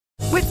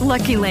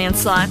Lucky Land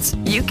Slots,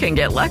 you can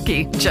get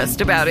lucky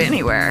just about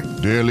anywhere.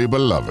 Dearly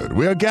beloved,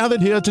 we are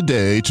gathered here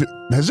today to...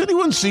 Has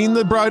anyone seen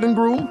the bride and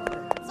groom?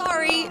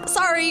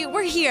 Sorry,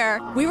 we're here.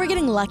 We were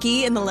getting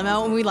lucky in the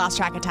limo and we lost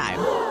track of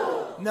time.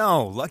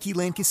 No, Lucky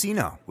Land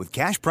Casino, with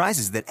cash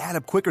prizes that add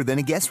up quicker than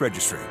a guest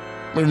registry.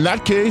 In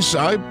that case,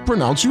 I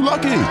pronounce you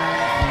lucky.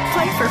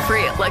 Play for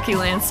free at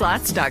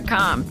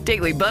LuckyLandSlots.com.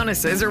 Daily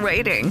bonuses are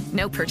waiting.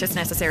 No purchase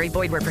necessary.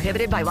 Void where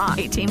prohibited by law.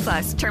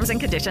 18+. Terms and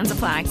conditions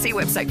apply. See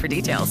website for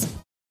details.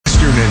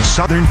 Western and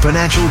Southern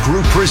Financial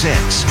Group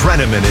presents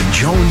Brennaman and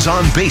Jones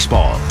on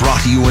Baseball.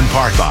 Brought to you in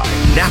part by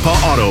Napa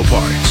Auto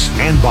Parts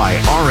and by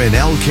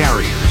R&L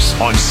Carriers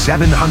on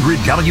 700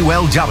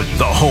 WLW,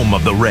 the home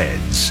of the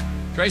Reds.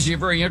 Tracy, a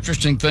very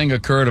interesting thing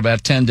occurred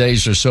about 10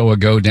 days or so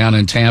ago down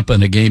in Tampa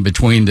in a game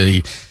between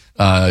the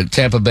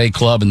Tampa Bay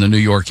Club and the New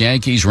York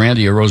Yankees.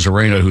 Randy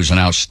Arozarena, who's an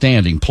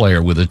outstanding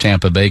player with the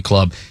Tampa Bay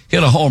Club,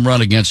 hit a home run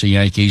against the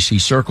Yankees. He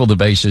circled the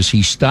bases.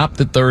 He stopped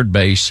at third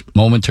base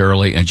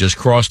momentarily and just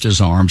crossed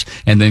his arms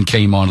and then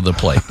came onto the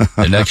plate.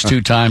 The next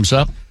two times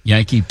up,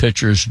 Yankee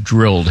pitchers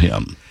drilled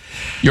him.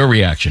 Your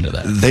reaction to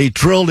that? They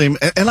drilled him,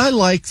 and I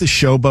like the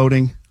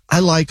showboating. I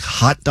like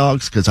hot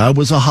dogs because I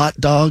was a hot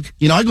dog.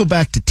 You know, I go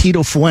back to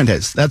Tito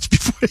Fuentes. That's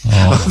before.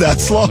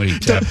 That's long.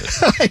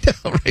 I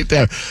know, right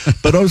there.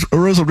 But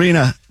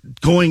Arozarena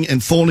going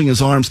and folding his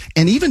arms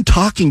and even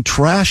talking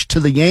trash to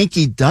the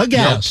Yankee dugout.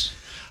 Yes.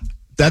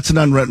 That's an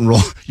unwritten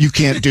rule. You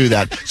can't do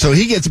that. So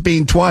he gets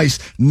beamed twice.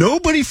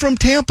 Nobody from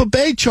Tampa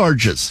Bay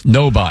charges.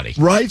 Nobody.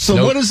 Right?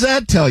 So What does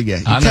that tell you?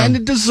 You kind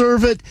of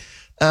deserve it.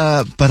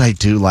 But I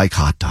do like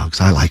hot dogs.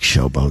 I like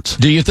showboats.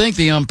 Do you think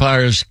the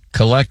umpires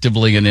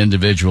collectively and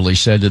individually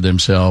said to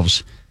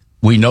themselves,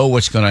 we know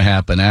what's going to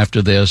happen after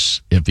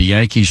this. If the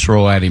Yankees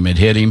throw at him and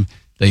hit him,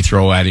 they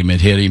throw at him and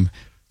hit him.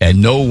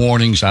 And no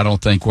warnings, I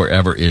don't think, were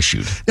ever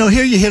issued. No,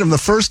 here you hit him the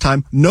first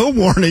time, no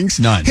warnings.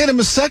 None. Hit him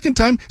a second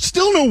time,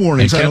 still no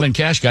warnings. And Kevin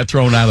Cash got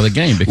thrown out of the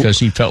game because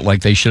he felt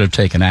like they should have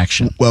taken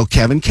action. Well,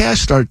 Kevin Cash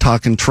started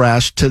talking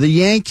trash to the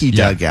Yankee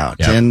dugout.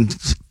 Yeah.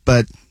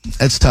 But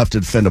it's tough to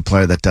defend a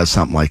player that does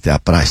something like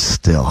that, but I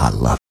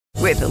love it.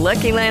 With the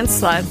Lucky Land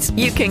Slots,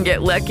 you can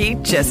get lucky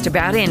just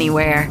about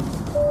anywhere.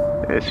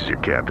 This is your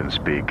captain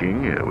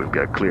speaking. We've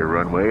got clear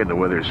runway and the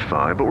weather's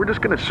fine, but we're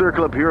just going to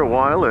circle up here a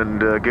while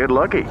and get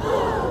lucky.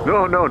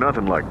 No,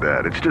 nothing like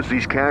that. It's just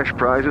these cash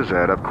prizes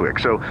add up quick.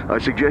 So I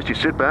suggest you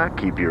sit back,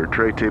 keep your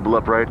tray table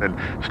upright, and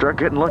start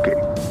getting lucky.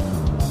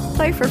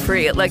 Play for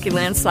free at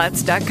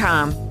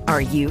LuckyLandSlots.com.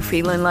 Are you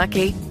feeling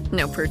lucky?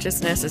 No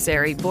purchase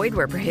necessary. Void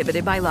where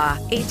prohibited by law.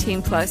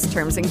 18+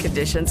 terms and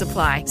conditions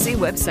apply. See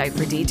website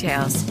for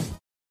details.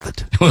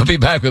 We'll be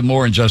back with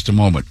more in just a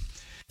moment.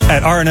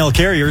 At R&L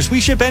Carriers, we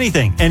ship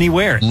anything,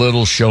 anywhere.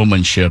 Little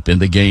showmanship in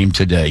the game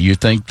today. You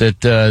think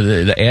that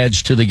the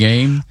adds to the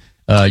game,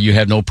 you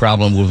had no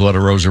problem with what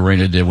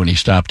Arozarena did when he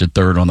stopped at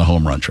third on the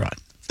home run trot?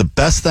 The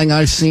best thing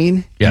I've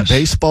seen in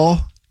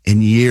baseball in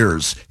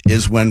years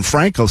is when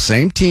Franco,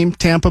 same team,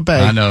 Tampa Bay,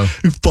 I know,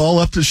 ball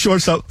up to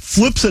shortstop,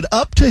 flips it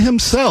up to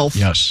himself,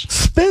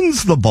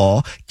 spins the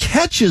ball,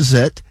 catches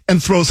it,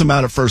 and throws him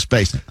out at first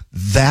base.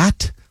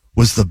 That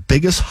was the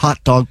biggest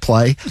hot dog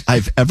play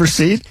I've ever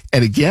seen,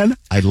 and again,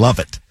 I love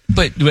it.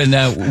 But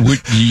now,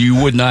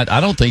 you would not, I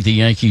don't think the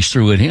Yankees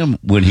threw at him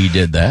when he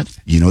did that.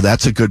 You know,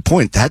 that's a good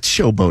point. That's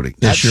showboating.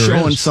 That's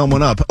showing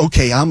someone up.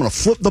 Okay, I'm going to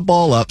flip the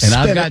ball up. And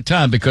I've got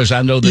time because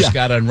I know this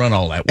guy doesn't run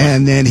all that way.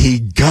 And then he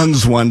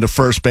guns one to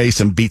first base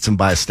and beats him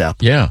by a step.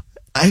 Yeah.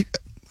 I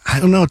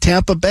don't know,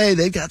 Tampa Bay,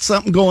 they got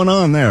something going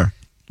on there.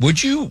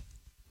 Could you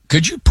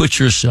put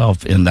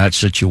yourself in that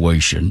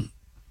situation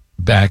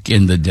back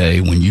in the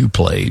day when you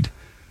played?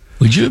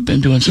 Would you have been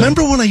doing something?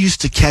 Remember when I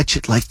used to catch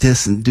it like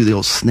this and do the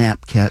old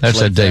snap catch?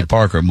 That's a Dave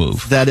Parker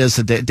move. That is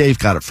Dave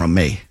got it from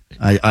me.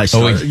 I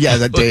started.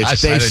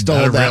 Dave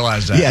stole that. I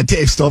realized that. Yeah,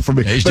 Dave stole from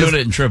me. Yeah, he's doing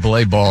it in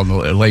AAA ball in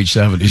the late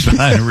 70s, but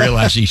I didn't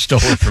realize he stole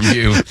it from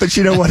you. But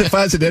you know what? If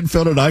I was an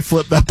infielder and I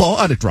flipped that ball,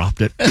 I'd have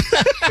dropped it.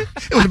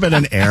 It would have been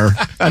an error.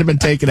 I'd have been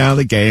taken out of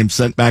the game,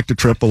 sent back to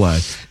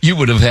AAA. You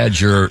would have had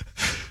your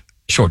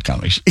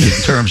shortcomings in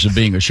terms of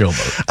being a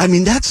showboat. I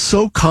mean, that's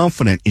so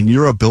confident in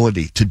your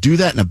ability to do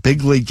that in a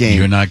big league game.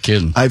 You're not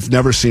kidding. I've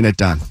never seen it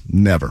done.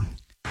 Never.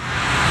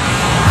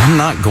 I'm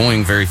not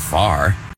going very far.